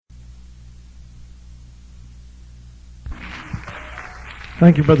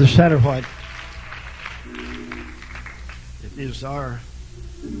Thank you, Brother Satterwhite. It is our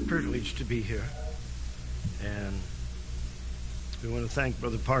privilege to be here. And we want to thank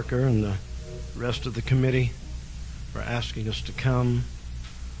Brother Parker and the rest of the committee for asking us to come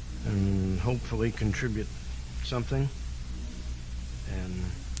and hopefully contribute something. And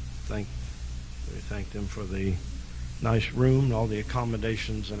we thank them for the nice room and all the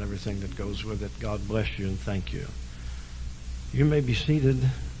accommodations and everything that goes with it. God bless you and thank you. You may be seated.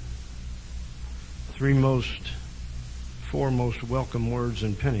 Four most welcome words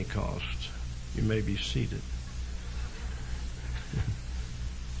in Pentecost. You may be seated.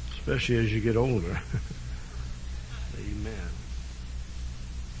 Especially as you get older. Amen.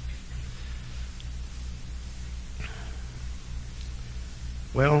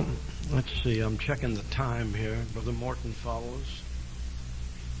 Well, let's see. I'm checking the time here. Brother Morton follows.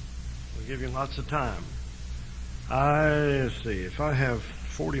 We'll give you lots of time. I see. If I have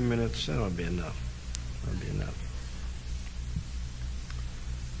 40 minutes, that'll be enough. That'll be enough.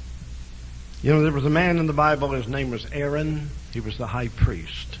 You know, there was a man in the Bible, his name was Aaron. He was the high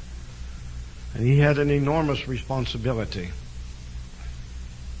priest. And he had an enormous responsibility.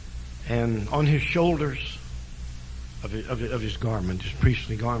 And on his shoulders of his garment, his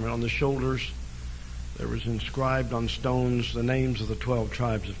priestly garment, on the shoulders, there was inscribed on stones the names of the 12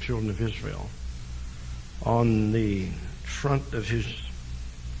 tribes of children of Israel. On the front of his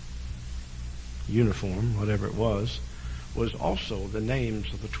uniform, whatever it was also the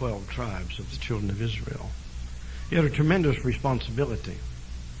names of the 12 tribes of the children of Israel. He had a tremendous responsibility.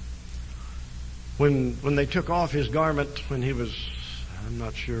 When they took off his garment when he was, I'm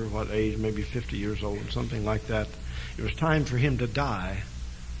not sure what age, maybe 50 years old, something like that, it was time for him to die.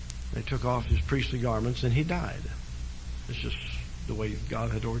 They took off his priestly garments and he died. It's just the way God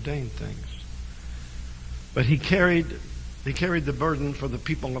had ordained things. But he carried the burden for the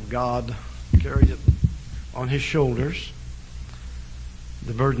people of God, carried it on his shoulders,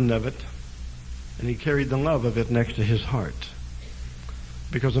 the burden of it, and he carried the love of it next to his heart.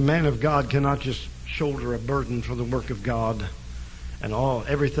 Because a man of God cannot just shoulder a burden for the work of God and all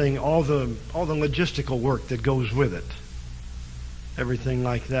the logistical work that goes with it. Everything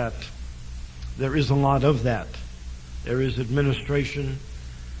like that. There is a lot of that. There is administration.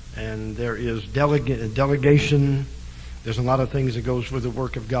 And there is delegation. There's a lot of things that goes with the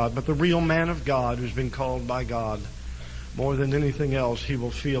work of God. But the real man of God who's been called by God, more than anything else, he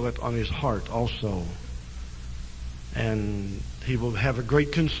will feel it on his heart also. And he will have a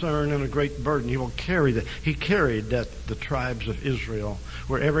great concern and a great burden. He will carry that. He carried that, the tribes of Israel.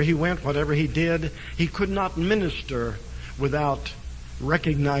 Wherever he went, whatever he did, he could not minister without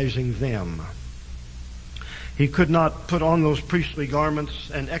recognizing them. He could not put on those priestly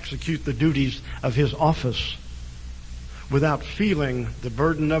garments and execute the duties of his office without feeling the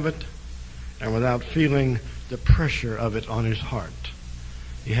burden of it and without feeling the pressure of it on his heart.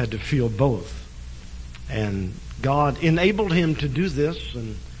 He had to feel both. And God enabled him to do this,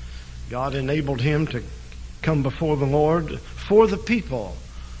 and God enabled him to come before the Lord for the people.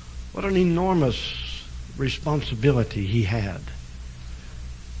 What an enormous responsibility he had.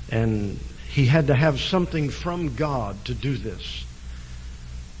 And he had to have something from God to do this.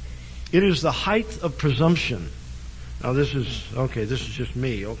 It is the height of presumption. Now this is just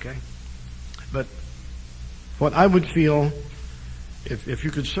me, okay? But what I would feel, if you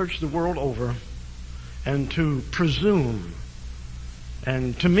could search the world over and to presume,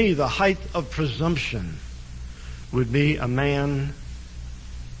 and to me the height of presumption would be a man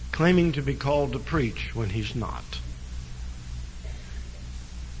claiming to be called to preach when he's not.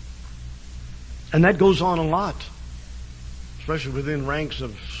 And that goes on a lot, especially within ranks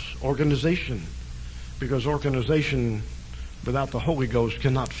of organization, because organization without the Holy Ghost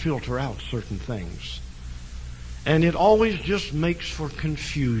cannot filter out certain things. And it always just makes for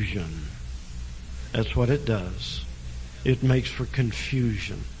confusion. That's what it does. It makes for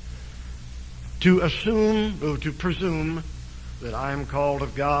confusion. To presume that I am called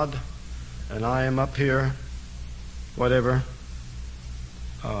of God and I am up here, whatever,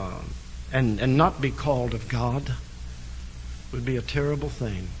 and not be called of God would be a terrible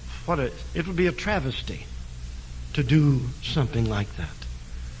thing. It would be a travesty to do something like that.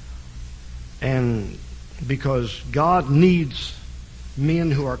 And because God needs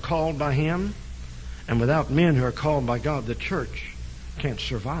men who are called by Him, and without men who are called by God, the church can't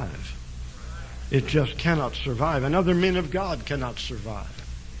survive. It just cannot survive. And other men of God cannot survive.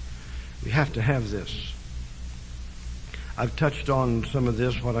 We have to have this. I've touched on some of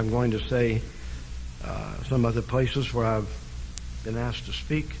this, what I'm going to say, some other places where I've been asked to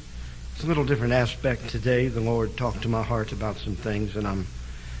speak. It's a little different aspect today. The Lord talked to my heart about some things, and I'm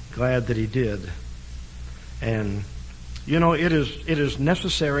glad that He did. And, you know, it is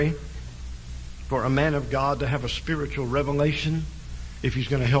necessary for a man of God to have a spiritual revelation if he's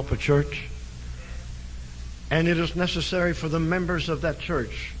going to help a church. And it is necessary for the members of that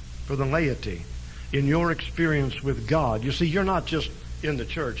church, for the laity, in your experience with God. You see, you're not just in the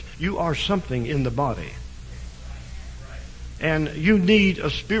church. You are something in the body. And you need a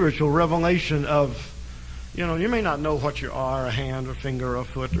spiritual revelation of, you know, you may not know what you are, a hand, a finger, a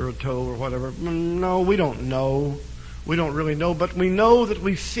foot, or a toe, or whatever. No, we don't know. We don't really know, but we know that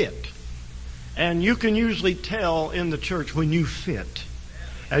we fit. And you can usually tell in the church when you fit.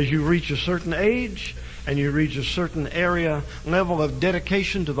 As you reach a certain age and you reach a certain area, level of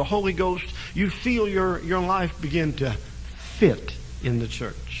dedication to the Holy Ghost, you feel your life begin to fit in the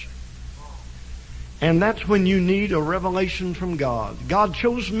church. And that's when you need a revelation from God. God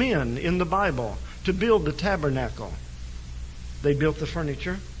chose men in the Bible to build the tabernacle. They built the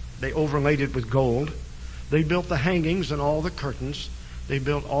furniture. They overlaid it with gold. They built the hangings and all the curtains. They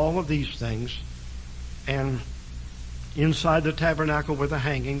built all of these things. And inside the tabernacle were the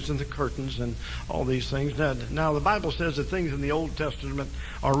hangings and the curtains and all these things. Now the Bible says that things in the Old Testament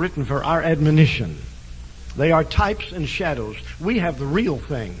are written for our admonition. They are types and shadows. We have the real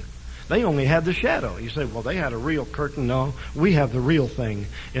thing. They only had the shadow. You say, well, they had a real curtain. No, we have the real thing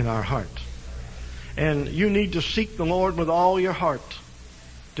in our heart. And you need to seek the Lord with all your heart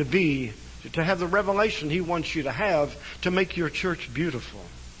to have the revelation He wants you to have to make your church beautiful.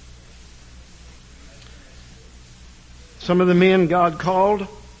 Some of the men God called,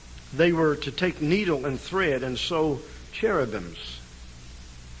 they were to take needle and thread and sew seraphims,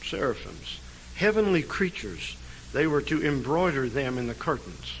 heavenly creatures. They were to embroider them in the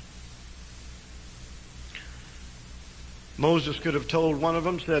curtains. Moses could have told one of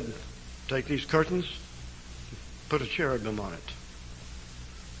them, said, take these curtains, put a cherubim on it.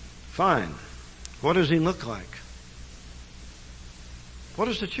 Fine. What does he look like? What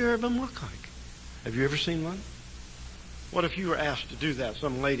does the cherubim look like? Have you ever seen one? What if you were asked to do that?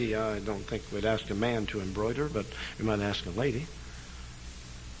 Some lady, I don't think we'd ask a man to embroider, but we might ask a lady.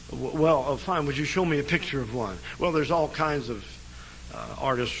 Well, fine, would you show me a picture of one? Well, there's all kinds of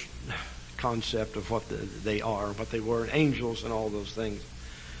artists' concept of what they are, what they were, angels and all those things.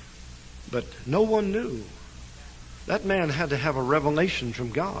 But no one knew. That man had to have a revelation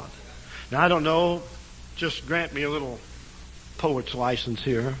from God. Now, I don't know, just grant me a little poet's license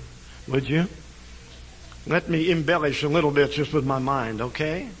here, would you? Let me embellish a little bit just with my mind,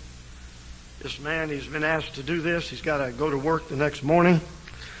 okay? This man, he's been asked to do this. He's got to go to work the next morning.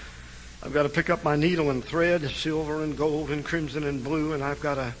 I've got to pick up my needle and thread, silver and gold and crimson and blue, and I've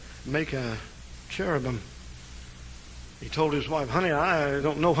got to make a cherubim. He told his wife, honey, I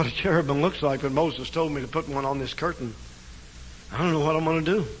don't know what a cherubim looks like, but Moses told me to put one on this curtain. I don't know what I'm going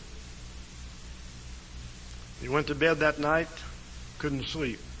to do. He went to bed that night, couldn't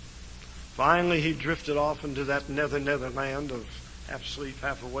sleep. Finally, he drifted off into that nether land of half asleep,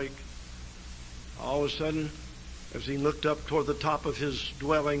 half awake. All of a sudden, as he looked up toward the top of his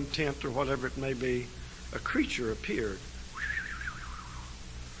dwelling, tent, or whatever it may be, a creature appeared.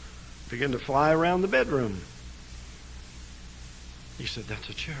 Began to fly around the bedroom. He said, that's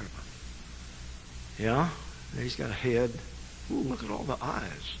a cherubim. Yeah? He's got a head. Ooh, look at all the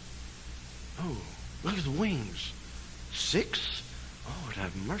eyes. Oh, look at the wings. 6? Oh,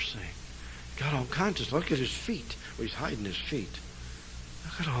 have mercy. Got all kinds of, look at his feet. Well, he's hiding his feet.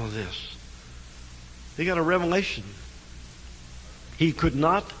 Look at all this. He got a revelation. He could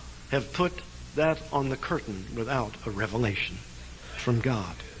not have put that on the curtain without a revelation from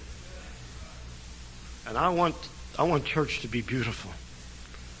God. And I want church to be beautiful.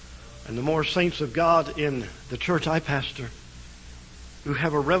 And the more saints of God in the church I pastor who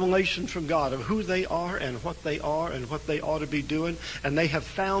have a revelation from God of who they are and what they ought to be doing, and they have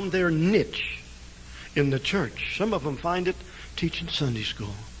found their niche in the church. Some of them find it teaching Sunday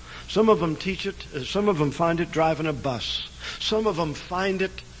school. Some of them find it driving a bus. Some of them find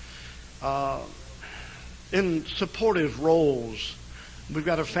it in supportive roles. We've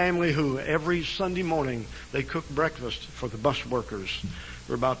got a family who every Sunday morning they cook breakfast for the bus workers.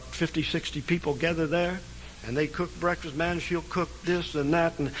 There are about 50, 60 people gather there, and they cook breakfast. Man, she'll cook this and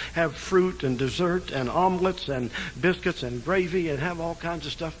that and have fruit and dessert and omelets and biscuits and gravy and have all kinds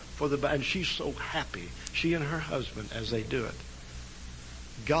of stuff for and she's so happy, she and her husband, as they do it.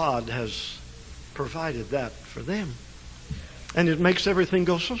 God has provided that for them. And it makes everything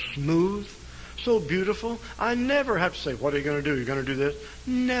go so smooth, so beautiful. I never have to say, what are you going to do? You're going to do this?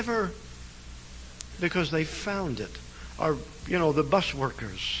 Never. Because they found it. Or, the bus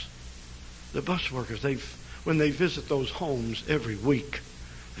workers. The bus workers, when they visit those homes every week,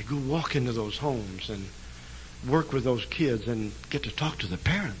 they go walk into those homes and work with those kids and get to talk to the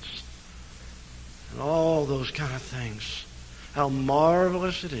parents. And all those kind of things. How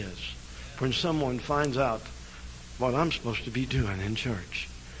marvelous it is when someone finds out what I'm supposed to be doing in church.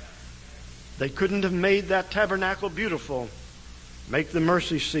 They couldn't have made that tabernacle beautiful. Make the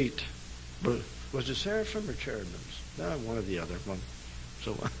mercy seat. Was it seraphim or cherubims? No, one or the other one.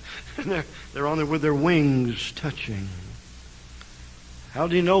 So they're on there with their wings touching. How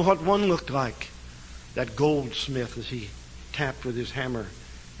do you know what one looked like? That goldsmith, as he tapped with his hammer,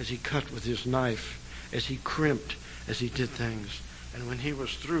 as he cut with his knife, as he crimped, as he did things. And when he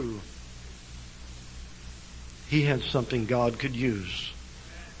was through, he had something God could use.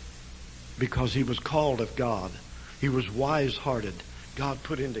 Because he was called of God. He was wise-hearted. God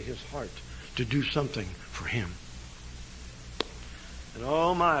put into his heart to do something for him. And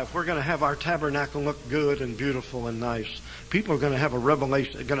oh my, if we're going to have our tabernacle look good and beautiful and nice, people are going to have a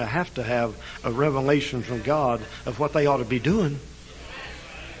revelation, going to have a revelation from God of what they ought to be doing.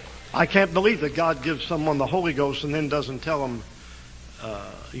 I can't believe that God gives someone the Holy Ghost and then doesn't tell them,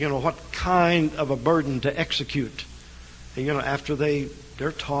 what kind of a burden to execute. And, after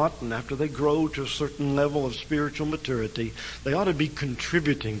they're taught and after they grow to a certain level of spiritual maturity, they ought to be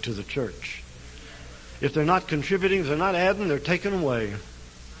contributing to the church. If they're not contributing, if they're not adding, they're taken away.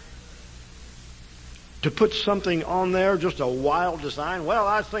 To put something on there, just a wild design, well,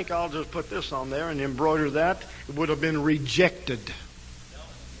 I think I'll just put this on there and embroider that, it would have been rejected.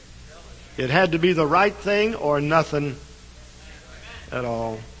 It had to be the right thing or nothing at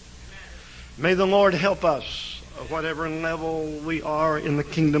all. May the Lord help us, at whatever level we are in the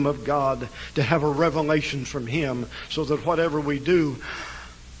kingdom of God, to have a revelation from Him so that whatever we do,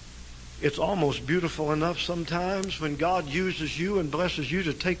 it's almost beautiful enough sometimes when God uses you and blesses you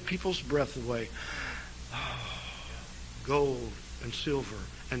to take people's breath away. Oh, gold and silver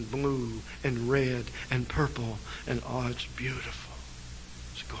and blue and red and purple, and it's beautiful.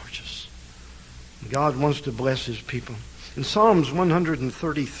 It's gorgeous. God wants to bless His people. In Psalms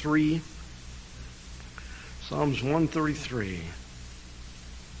 133,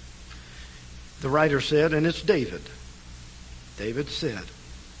 the writer said, and it's David. David said,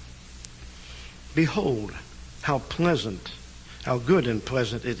 "Behold, how pleasant, how good and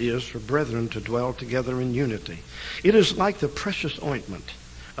pleasant it is for brethren to dwell together in unity. It is like the precious ointment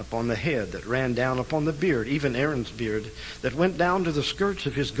upon the head that ran down upon the beard, even Aaron's beard, that went down to the skirts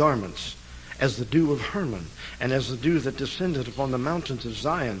of his garments, as the dew of Hermon, and as the dew that descended upon the mountains of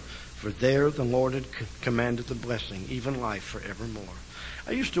Zion. For there the Lord had commanded the blessing, even life forevermore."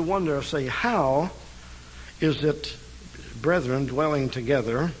 I used to wonder, how is it, brethren dwelling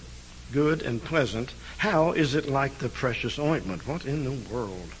together, good and pleasant, how is it like the precious ointment? What in the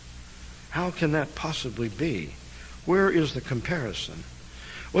world? How can that possibly be? Where is the comparison?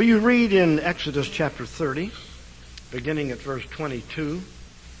 Well, you read in Exodus chapter 30, beginning at verse 22.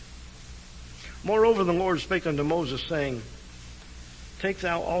 "Moreover, the Lord spake unto Moses, saying, Take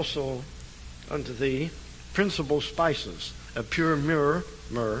thou also unto thee principal spices, of pure myrrh,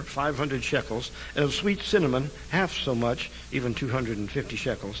 500 shekels, and of sweet cinnamon, half so much, even 250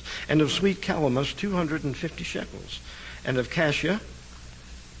 shekels, and of sweet calamus, 250 shekels, and of cassia,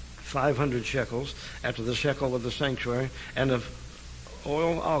 500 shekels, after the shekel of the sanctuary, and of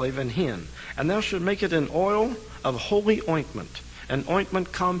oil, olive, and hin. And thou shalt make it an oil of holy ointment, an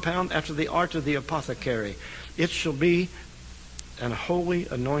ointment compound after the art of the apothecary. It shall be an holy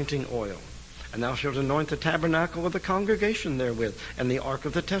anointing oil. And thou shalt anoint the tabernacle of the congregation therewith, and the ark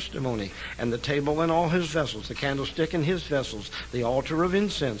of the testimony, and the table and all his vessels, the candlestick and his vessels, the altar of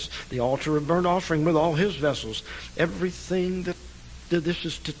incense, the altar of burnt offering with all his vessels. Everything this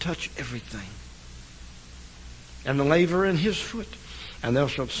is to touch everything. And the laver and his foot. And thou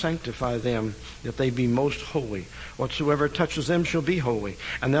shalt sanctify them, that they be most holy. Whatsoever touches them shall be holy.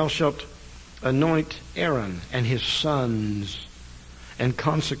 And thou shalt anoint Aaron and his sons, and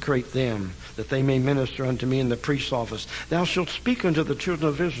consecrate them, that they may minister unto me in the priest's office. Thou shalt speak unto the children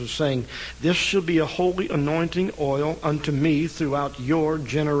of Israel, saying, This shall be a holy anointing oil unto me throughout your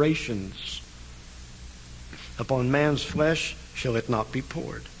generations. Upon man's flesh shall it not be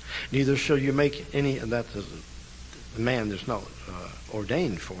poured. Neither shall you make any," and that is the man that's not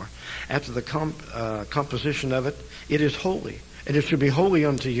ordained for. "After the composition of it, it is holy. And it shall be holy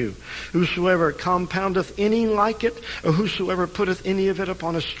unto you. Whosoever compoundeth any like it, or whosoever putteth any of it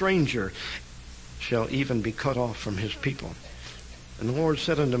upon a stranger, shall even be cut off from his people. And the Lord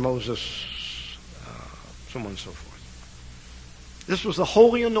said unto Moses," so on and so forth. This was the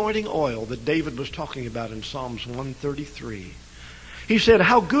holy anointing oil that David was talking about in Psalms 133. He said,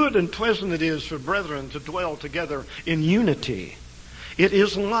 how good and pleasant it is for brethren to dwell together in unity. It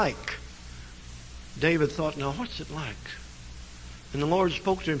is like. David thought, now what's it like? And the Lord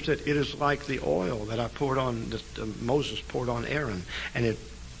spoke to him and said, it is like the oil that I poured on, that Moses poured on Aaron, and it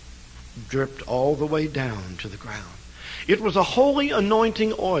dripped all the way down to the ground. It was a holy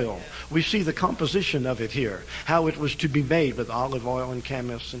anointing oil. We see the composition of it here, how it was to be made with olive oil and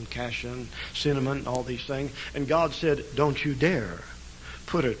camas and cassia and cinnamon and all these things. And God said, don't you dare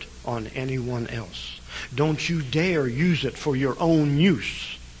put it on anyone else. Don't you dare use it for your own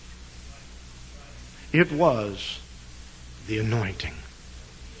use. It was the anointing.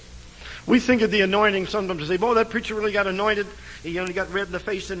 We think of the anointing sometimes and say, boy, that preacher really got anointed. He only got red in the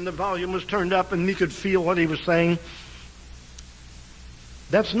face and the volume was turned up and he could feel what he was saying.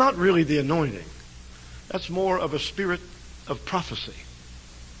 That's not really the anointing. That's more of a spirit of prophecy.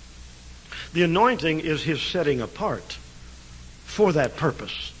 The anointing is his setting apart for that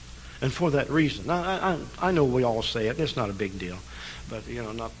purpose and for that reason. I know we all say it. It's not a big deal. But,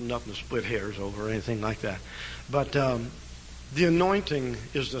 nothing to split hairs over or anything like that. But the anointing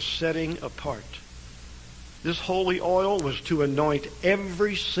is the setting apart. This holy oil was to anoint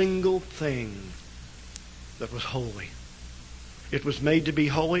every single thing that was holy. It was made to be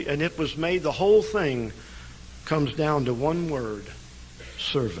holy, and it was made, the whole thing comes down to one word: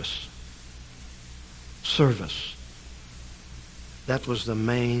 service. Service. That was the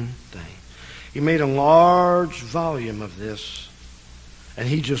main thing. He made a large volume of this, and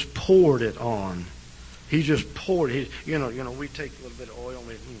he just poured it on. He just poured it. We take a little bit of oil and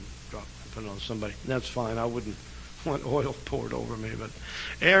we drop it, put it on somebody. That's fine. I wouldn't want oil poured over me. But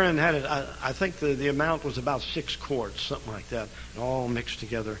Aaron had it, I think the amount was about 6 quarts, something like that, all mixed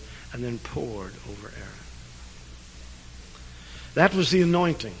together and then poured over Aaron. That was the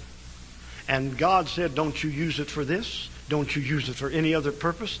anointing. And God said, don't you use it for this. Don't you use it for any other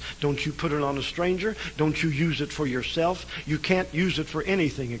purpose. Don't you put it on a stranger. Don't you use it for yourself. You can't use it for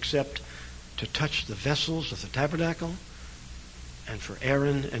anything except to touch the vessels of the tabernacle and for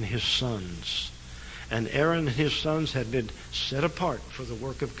Aaron and his sons. And Aaron and his sons had been set apart for the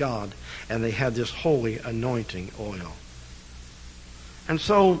work of God, and they had this holy anointing oil. And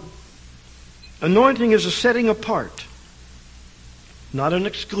so, anointing is a setting apart, not an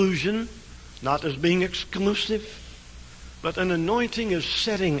exclusion, not as being exclusive, but an anointing is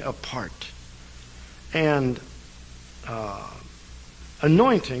setting apart. And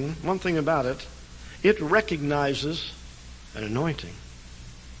anointing, one thing about it, it recognizes an anointing.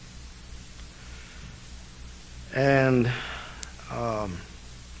 And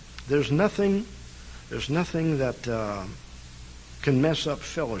there's nothing that can mess up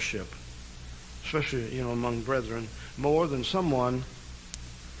fellowship, especially among brethren, more than someone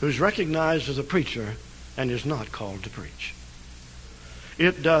who's recognized as a preacher and is not called to preach.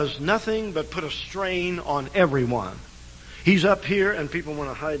 It does nothing but put a strain on everyone. He's up here and people want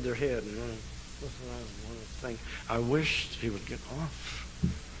to hide their head and want to think, I wish he would get off.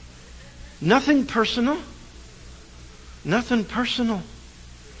 Nothing personal. Nothing personal.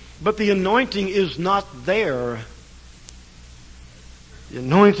 But the anointing is not there. The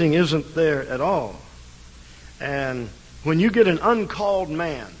anointing isn't there at all. And when you get an uncalled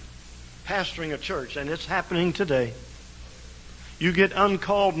man pastoring a church, and it's happening today, you get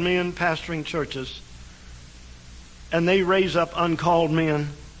uncalled men pastoring churches, and they raise up uncalled men,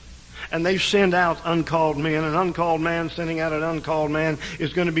 and they send out uncalled men. An uncalled man sending out an uncalled man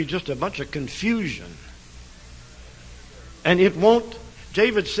is going to be just a bunch of confusion. And it won't.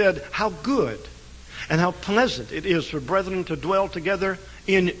 David said, how good and how pleasant it is for brethren to dwell together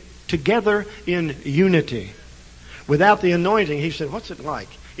in unity. Without the anointing, he said, what's it like?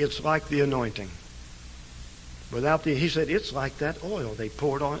 It's like the anointing. He said, it's like that oil they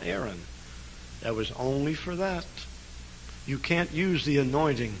poured on Aaron. That was only for that. You can't use the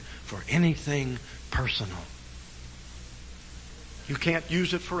anointing for anything personal. You can't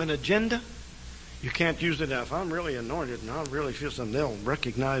use it for an agenda. You can't use it now. If I'm really anointed and I really feel something, they'll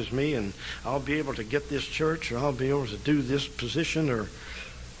recognize me and I'll be able to get this church, or I'll be able to do this position, or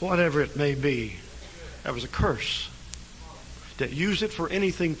whatever it may be. That was a curse. To use it for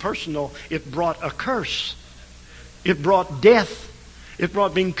anything personal, it brought a curse. It brought death. It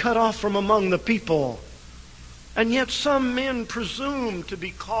brought being cut off from among the people. And yet some men presume to be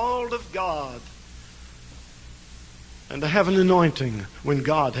called of God and to have an anointing when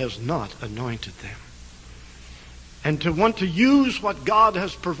God has not anointed them. And to want to use what God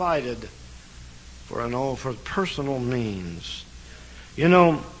has provided for personal means.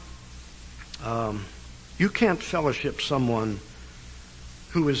 You can't fellowship someone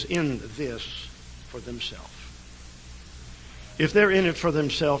who is in this for themselves. If they're in it for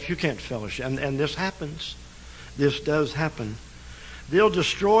themselves, you can't fellowship. And this happens. This does happen. They'll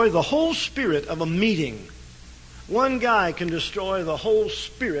destroy the whole spirit of a meeting. One guy can destroy the whole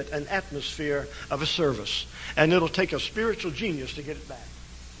spirit and atmosphere of a service. And it'll take a spiritual genius to get it back.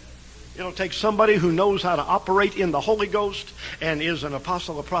 It'll take somebody who knows how to operate in the Holy Ghost and is an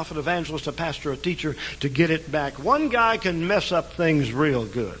apostle, a prophet, evangelist, a pastor, a teacher to get it back. One guy can mess up things real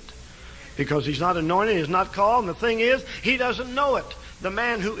good because he's not anointed, he's not called, and the thing is, he doesn't know it. The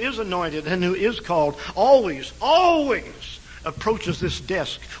man who is anointed and who is called always approaches this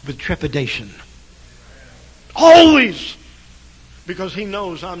desk with trepidation. Always! Because he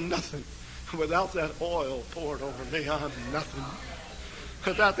knows I'm nothing. Without that oil poured over me, I'm nothing.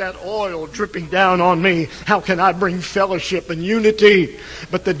 Without that oil dripping down on me, how can I bring fellowship and unity?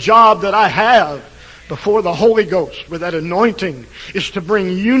 But the job that I have before the Holy Ghost with that anointing is to bring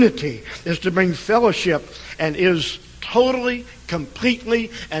unity, is to bring fellowship, and is totally,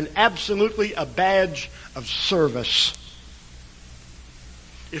 completely, and absolutely a badge of service.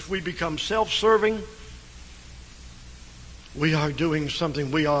 If we become self-serving, we are doing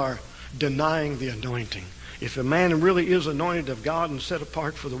something. We are denying the anointing. If a man really is anointed of God and set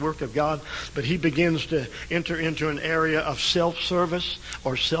apart for the work of God, but he begins to enter into an area of self-service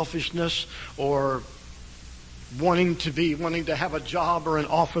or selfishness or wanting to have a job or an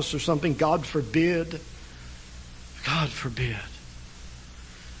office or something, God forbid. God forbid.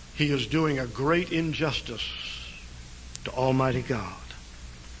 He is doing a great injustice to Almighty God.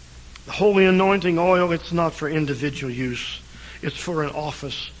 The holy anointing oil, it's not for individual use. It's for an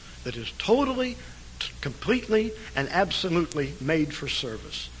office that is totally, completely, and absolutely made for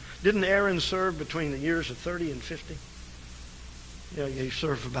service. Didn't Aaron serve between the years of 30 and 50? Yeah, he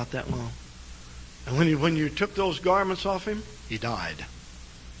served for about that long. And when you took those garments off him, he died.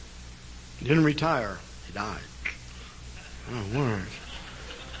 He didn't retire. He died. Oh, word.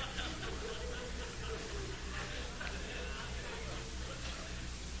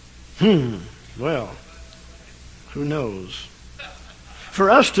 Well, who knows?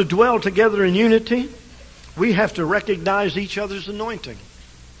 For us to dwell together in unity, we have to recognize each other's anointing.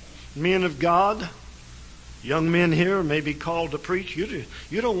 Men of God, young men here may be called to preach. You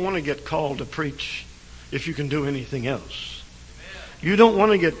don't want to get called to preach if you can do anything else. You don't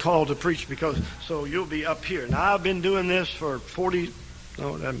want to get called to preach so you'll be up here. Now, I've been doing this for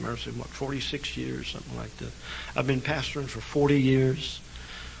 46 years, something like that. I've been pastoring for 40 years.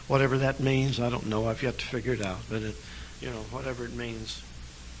 Whatever that means, I don't know. I've yet to figure it out. But, whatever it means.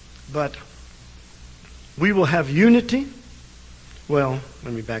 But we will have unity. Well,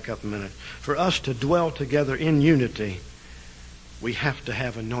 let me back up a minute. For us to dwell together in unity, we have to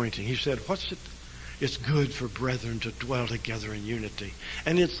have anointing. He said, it's good for brethren to dwell together in unity.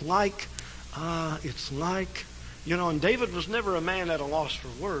 And it's like, and David was never a man at a loss for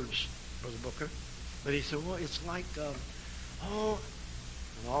words, Brother Booker. But he said, well, it's like, and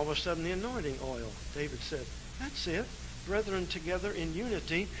all of a sudden the anointing oil. David said, that's it. Brethren together in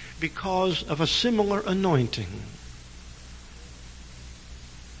unity because of a similar anointing.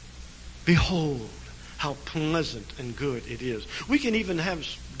 Behold, how pleasant and good it is. We can even have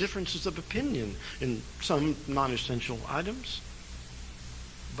differences of opinion in some non-essential items.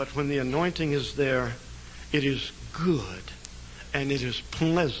 But when the anointing is there, it is good and it is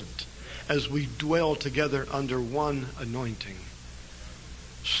pleasant as we dwell together under one anointing.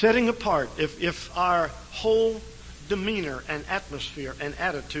 Setting apart, if our whole demeanor and atmosphere and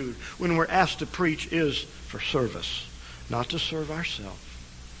attitude when we're asked to preach is for service, not to serve ourselves.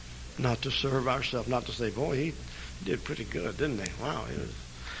 Not to serve ourselves, not to say, boy, he did pretty good, didn't he? Wow.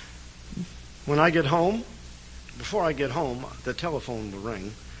 When I get home, before I get home, the telephone will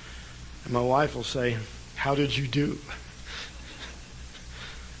ring, and my wife will say, how did you do?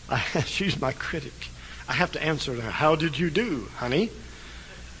 She's my critic. I have to answer to her, how did you do, honey?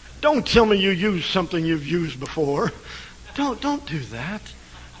 Don't tell me you used something you've used before. Don't do that.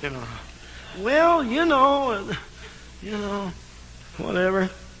 Well, whatever.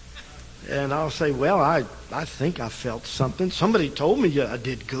 And I'll say, well, I think I felt something. Somebody told me I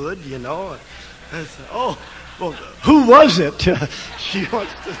did good, I say, oh, well, who was it? She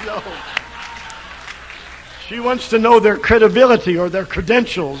wants to know. She wants to know their credibility or their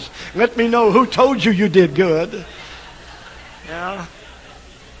credentials. Let me know who told you did good.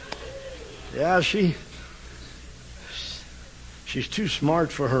 Yeah, she's too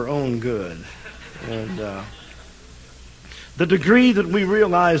smart for her own good. And the degree that we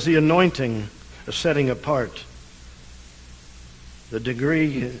realize the anointing is setting apart, the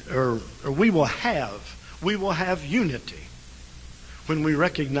degree, or we will have unity when we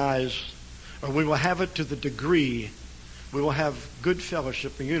recognize, or we will have it to the degree We will have good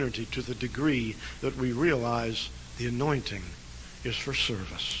fellowship and unity to the degree that we realize the anointing is for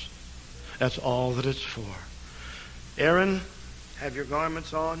service. That's all that it's for. Aaron, have your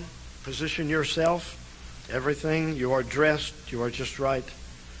garments on. Position yourself. Everything. You are dressed. You are just right.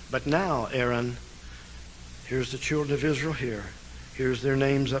 But now, Aaron, here's the children of Israel here. Here's their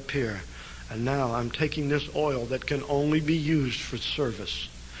names up here. And now I'm taking this oil that can only be used for service.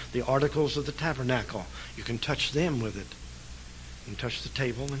 The articles of the tabernacle. You can touch them with it. You can touch the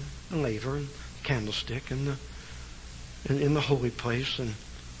table and the laver and the candlestick and in the holy place, and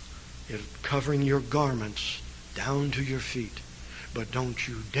covering your garments down to your feet. But don't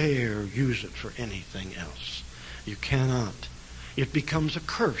you dare use it for anything else. You cannot. It becomes a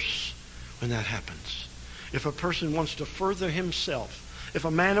curse when that happens. If a person wants to further himself, if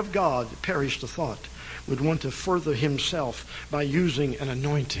a man of God, perish the thought, would want to further himself by using an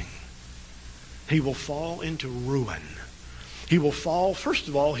anointing, he will fall into ruin. He will fall, first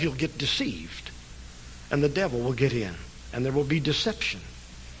of all, he'll get deceived. And the devil will get in. And there will be deception.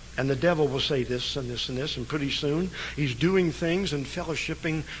 And the devil will say this and this and this, and pretty soon he's doing things and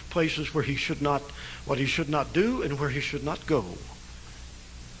fellowshipping places where he should not, what he should not do and where he should not go.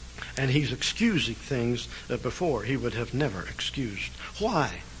 And he's excusing things that before he would have never excused.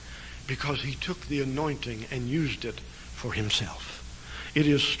 Why? Because he took the anointing and used it for himself. It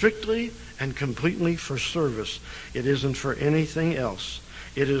is strictly and completely for service. It isn't for anything else.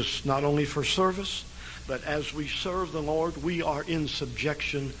 It is not only for service, but as we serve the Lord, we are in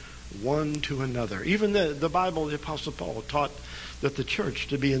subjection one to another. Even the Bible, the Apostle Paul taught that the church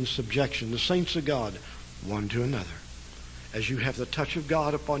to be in subjection, the saints of God, one to another. As you have the touch of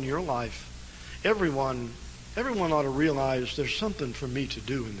God upon your life, everyone ought to realize there's something for me to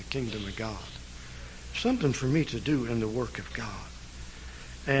do in the kingdom of God. Something for me to do in the work of God.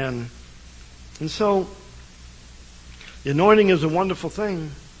 And so, the anointing is a wonderful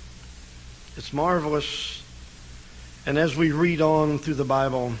thing. It's marvelous. And as we read on through the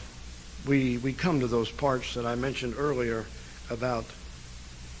Bible, we come to those parts that I mentioned earlier about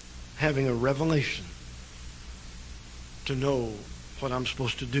having a revelation to know what I'm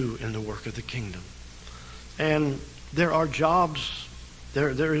supposed to do in the work of the kingdom. And there are jobs,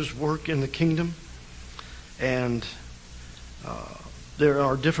 there is work in the kingdom, and there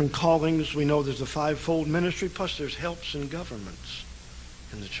are different callings. We know there's a fivefold ministry, plus there's helps and governments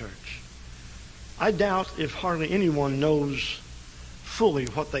in the church. I doubt if hardly anyone knows fully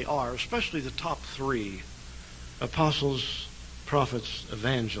what they are, especially the top three: apostles, prophets,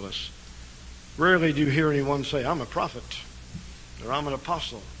 evangelists. Rarely do you hear anyone say, I'm a prophet, or I'm an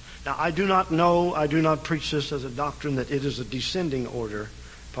apostle. Now, I do not preach this as a doctrine that it is a descending order,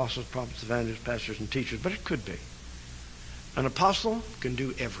 apostles, prophets, evangelists, pastors, and teachers, but it could be. An apostle can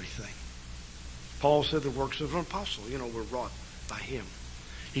do everything. Paul said the works of an apostle, were wrought by him.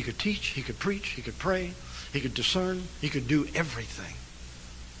 He could teach, he could preach, he could pray, he could discern, he could do everything.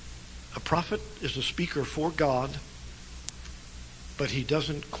 A prophet is a speaker for God, but he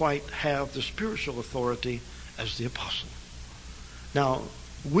doesn't quite have the spiritual authority as the apostle. Now,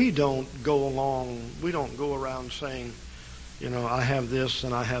 we don't go around saying, I have this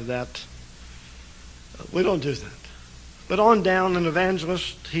and I have that. We don't do that. But on down, an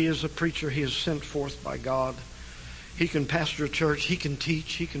evangelist, he is a preacher, he is sent forth by God. He can pastor a church, he can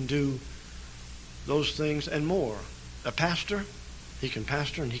teach, he can do those things and more. A pastor, he can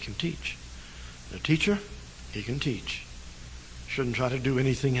pastor and he can teach. A teacher, he can teach. Shouldn't try to do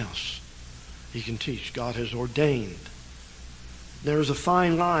anything else. He can teach. God has ordained. There is a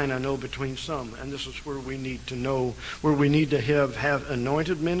fine line, I know, between some, and this is where we need to know, where we need to have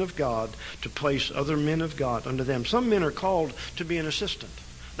anointed men of God to place other men of God under them. Some men are called to be an assistant.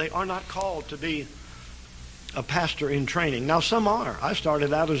 They are not called to be a pastor in training. Now, some are. I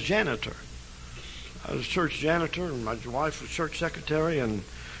started out as janitor. I was church janitor, and my wife was church secretary, and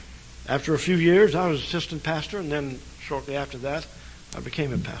after a few years, I was assistant pastor, and then shortly after that, I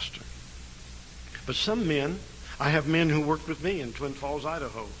became a pastor. But some men, I have men who worked with me in Twin Falls,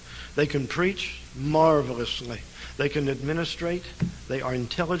 Idaho. They can preach marvelously. They can administrate. They are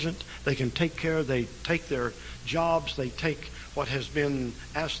intelligent. They can take care. They take their jobs. They take what has been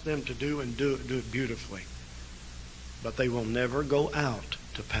asked them to do and do it beautifully. But they will never go out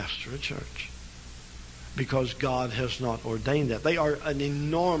to pastor a church because God has not ordained that. They are an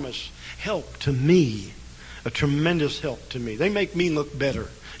enormous help to me, a tremendous help to me. They make me look better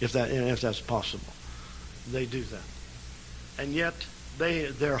if that's possible. They do that. And yet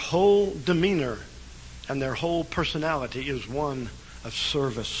their whole demeanor and their whole personality is one of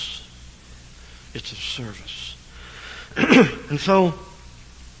service. It's of service. And so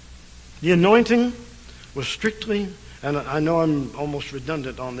the anointing was strictly And I know I'm almost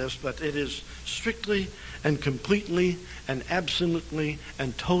redundant on this, but it is strictly and completely and absolutely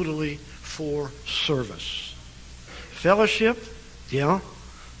and totally for service. Fellowship, yeah,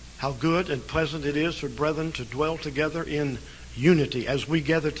 how good and pleasant it is for brethren to dwell together in unity. As we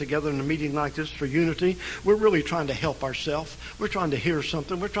gather together in a meeting like this for unity, we're really trying to help ourselves. We're trying to hear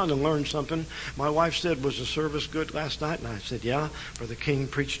something. We're trying to learn something. My wife said, was the service good last night? And I said, yeah. Brother King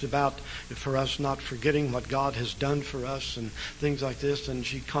preached about for us not forgetting what God has done for us and things like this. And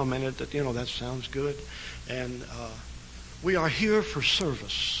she commented that, that sounds good. And we are here for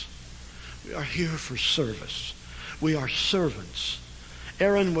service. We are here for service. We are servants.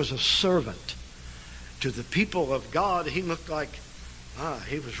 Aaron was a servant. To the people of God, he looked like,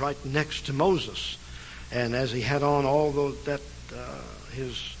 he was right next to Moses. And as he had on all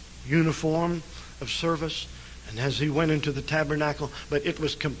his uniform of service, and as he went into the tabernacle, but it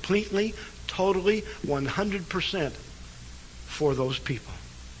was completely, totally, 100% for those people.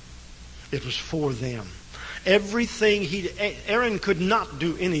 It was for them. Everything Aaron could not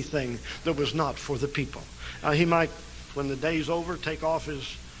do anything that was not for the people. He might, when the day's over, take off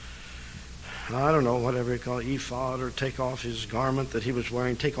his, I don't know, whatever you call it, ephod, or take off his garment that he was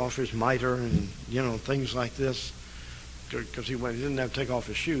wearing, take off his mitre, and, things like this. Because he didn't have to take off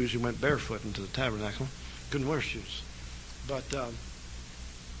his shoes. He went barefoot into the tabernacle. Couldn't wear shoes. But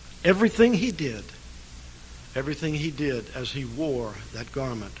everything he did as he wore that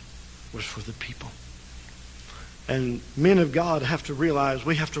garment was for the people. And men of God we have to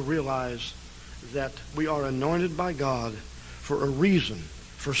realize that we are anointed by God for a reason,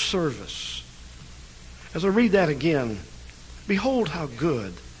 for service. As I read that again, behold how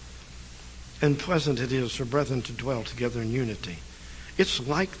good and pleasant it is for brethren to dwell together in unity. It's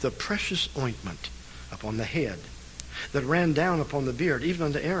like the precious ointment upon the head that ran down upon the beard, even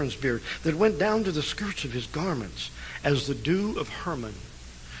unto Aaron's beard, that went down to the skirts of his garments, as the dew of Hermon.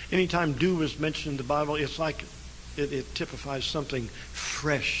 Anytime dew is mentioned in the Bible, it's like it typifies something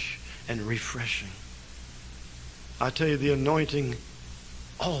fresh and refreshing. I tell you, the anointing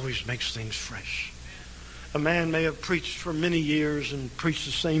always makes things fresh. A man may have preached for many years and preached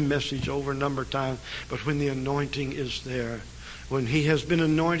the same message over a number of times, but when the anointing is there, when he has been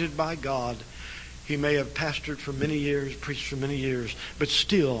anointed by God, he may have pastored for many years, preached for many years, but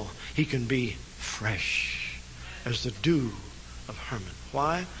still he can be fresh as the dew of Hermon.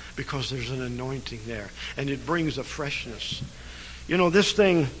 Why? Because there's an anointing there, and it brings a freshness.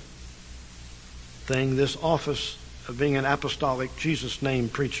 This office of being an apostolic, Jesus-name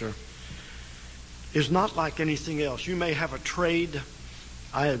preacher, is not like anything else. You may have a trade.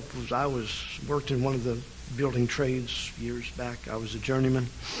 I worked in one of the building trades years back. I was a journeyman,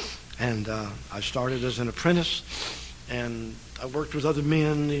 and I started as an apprentice, and I worked with other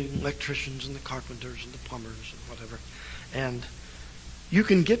men, the electricians and the carpenters and the plumbers and whatever. And you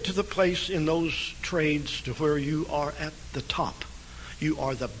can get to the place in those trades to where you are at the top. You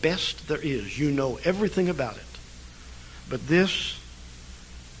are the best there is. You know everything about it. But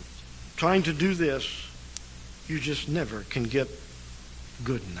trying to do this, you just never can get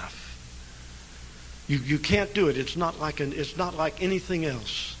good enough. You can't do it. It's not like anything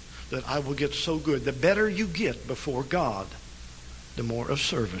else that I will get so good. The better you get before God, the more of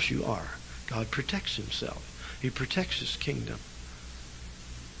service you are. God protects himself. He protects his kingdom.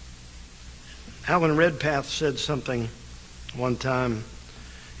 Alan Redpath said something one time.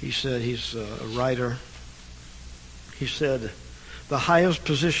 He said, he's a writer. He said, the highest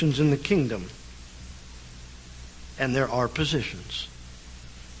positions in the kingdom, and there are positions,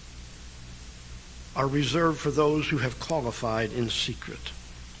 are reserved for those who have qualified in secret.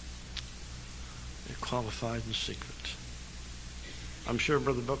 They're qualified in secret. I'm sure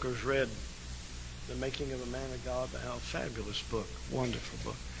Brother Booker's read The Making of a Man of God. A fabulous book, wonderful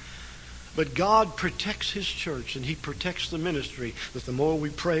book. But God protects his church, and he protects the ministry, that the more we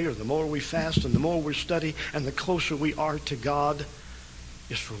pray or the more we fast and the more we study and the closer we are to God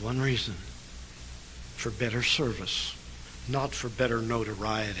is for one reason: for better service, not for better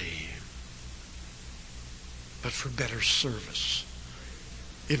notoriety, but for better service.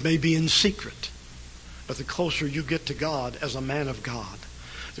 It may be in secret, but the closer you get to God as a man of God,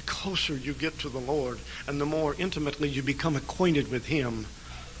 the closer you get to the Lord, and the more intimately you become acquainted with him,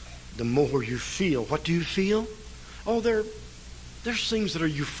 the more you feel. What do you feel? Oh, there's things that are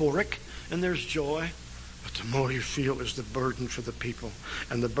euphoric, and there's joy. But the more you feel is the burden for the people,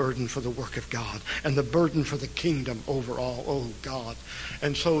 and the burden for the work of God, and the burden for the kingdom overall. Oh, God.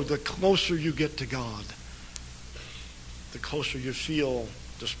 And so the closer you get to God, the closer you feel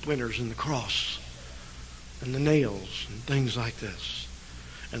the splinters in the cross, and the nails, and things like this.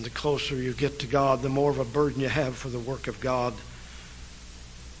 And the closer you get to God, the more of a burden you have for the work of God.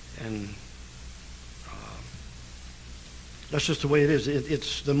 And that's just the way it is.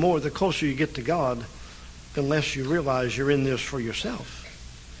 It's the closer you get to God, the less you realize you're in this for yourself.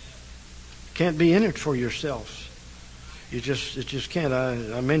 Can't be in it for yourself. It just can't.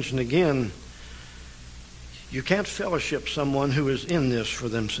 I mentioned again, you can't fellowship someone who is in this for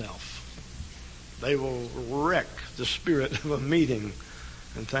themselves. They will wreck the spirit of a meeting.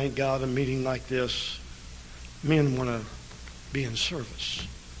 And thank God, a meeting like this, men want to be in service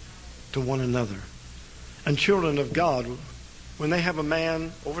to one another. And children of God, when they have a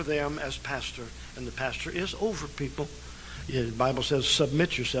man over them as pastor, and the pastor is over people, the Bible says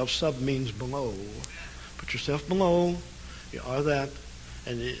submit yourself. Sub means below. Put yourself below. You are that.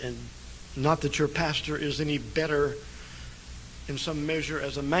 And not that your pastor is any better in some measure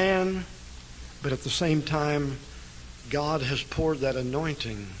as a man, but at the same time, God has poured that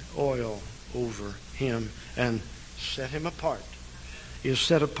anointing oil over him and set him apart. He is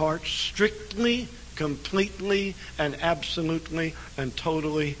set apart strictly, completely, and absolutely, and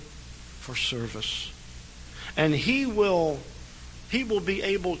totally for service. And he will be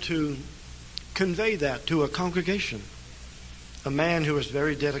able to convey that to a congregation. A man who is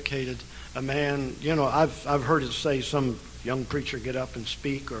very dedicated, a man, I've heard it say, some young preacher get up and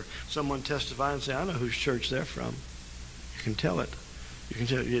speak, or someone testify and say, I know whose church they're from. You can tell it. You can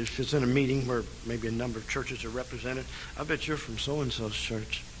tell if it's in a meeting where maybe a number of churches are represented. I bet you're from so-and-so's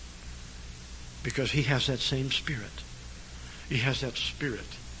church. Because he has that same spirit. He has that spirit.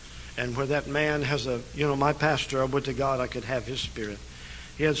 And where that man has my pastor, I would to God I could have his spirit.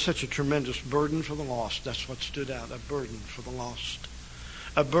 He had such a tremendous burden for the lost. That's what stood out, a burden for the lost.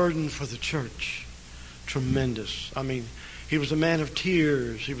 A burden for the church. Tremendous. I mean, he was a man of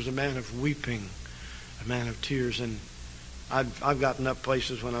tears. He was a man of weeping. A man of tears. And I've gotten up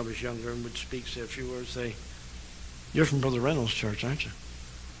places when I was younger and would speak, say a few words, say, you're from Brother Reynolds' church, aren't you?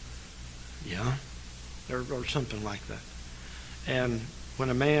 Yeah. Or something like that. And when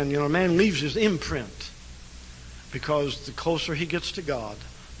a man leaves his imprint, because the closer he gets to God,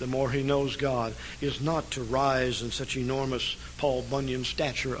 the more he knows God, is not to rise in such enormous Paul Bunyan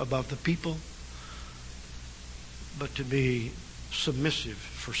stature above the people, but to be submissive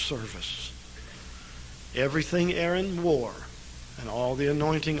for service. Everything Aaron wore and all the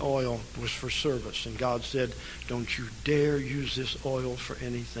anointing oil was for service. And God said, don't you dare use this oil for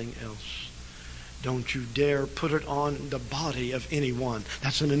anything else. Don't you dare put it on the body of anyone.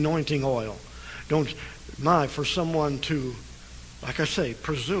 That's an anointing oil. For someone to, like I say,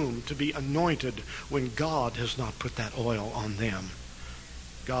 presume to be anointed when God has not put that oil on them.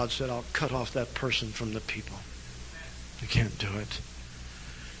 God said, I'll cut off that person from the people. You can't do it.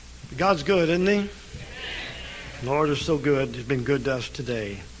 God's good, isn't he? The Lord is so good. He's been good to us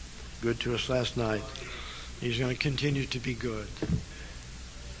today. Good to us last night. He's going to continue to be good.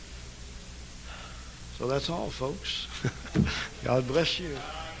 So that's all, folks. God bless you.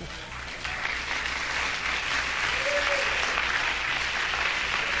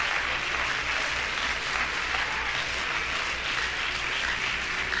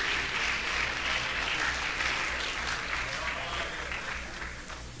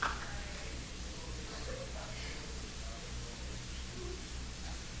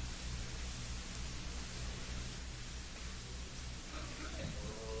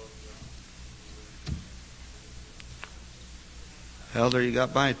 Elder, you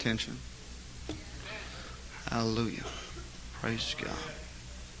got my attention. Hallelujah. Praise God.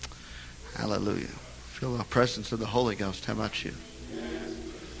 Hallelujah. Feel the presence of the Holy Ghost. How about you?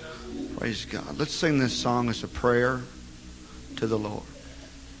 Praise God. Let's sing this song as a prayer to the Lord.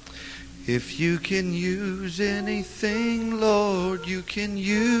 If you can use anything, Lord, you can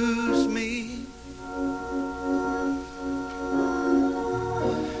use me.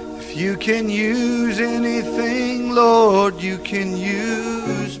 If you can use anything, Lord, you can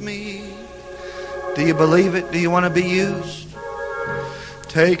use me. Do you believe it? Do you want to be used?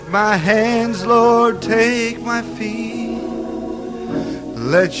 Take my hands, Lord, take my feet.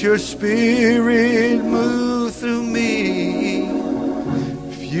 Let your spirit move through me.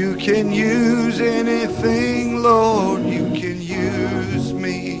 If you can use anything, Lord, you can use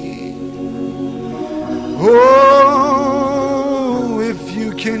me. Oh, if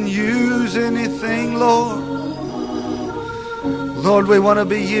you can use anything, Lord. Lord, we want to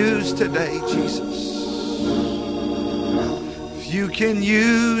be used today, Jesus. If you can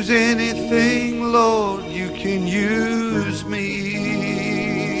use anything, Lord, you can use me.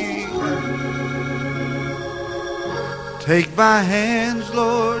 Take my hands,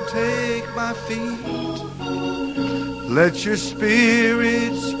 Lord, take my feet. Let your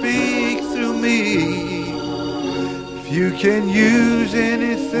Spirit speak through me. If you can use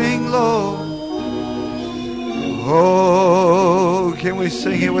anything, Lord. Oh, can we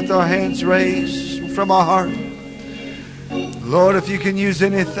sing it with our hands raised from our heart? Lord, if you can use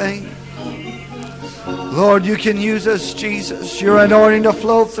anything. Lord, you can use us, Jesus. Your anointing to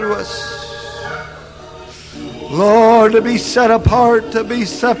flow through us. Lord, to be set apart, to be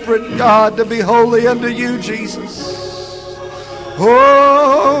separate, God, to be holy unto you, Jesus.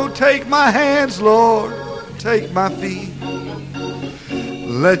 Oh, take my hands, Lord. Take my feet.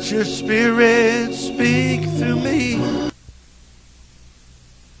 Let your Spirit speak through me.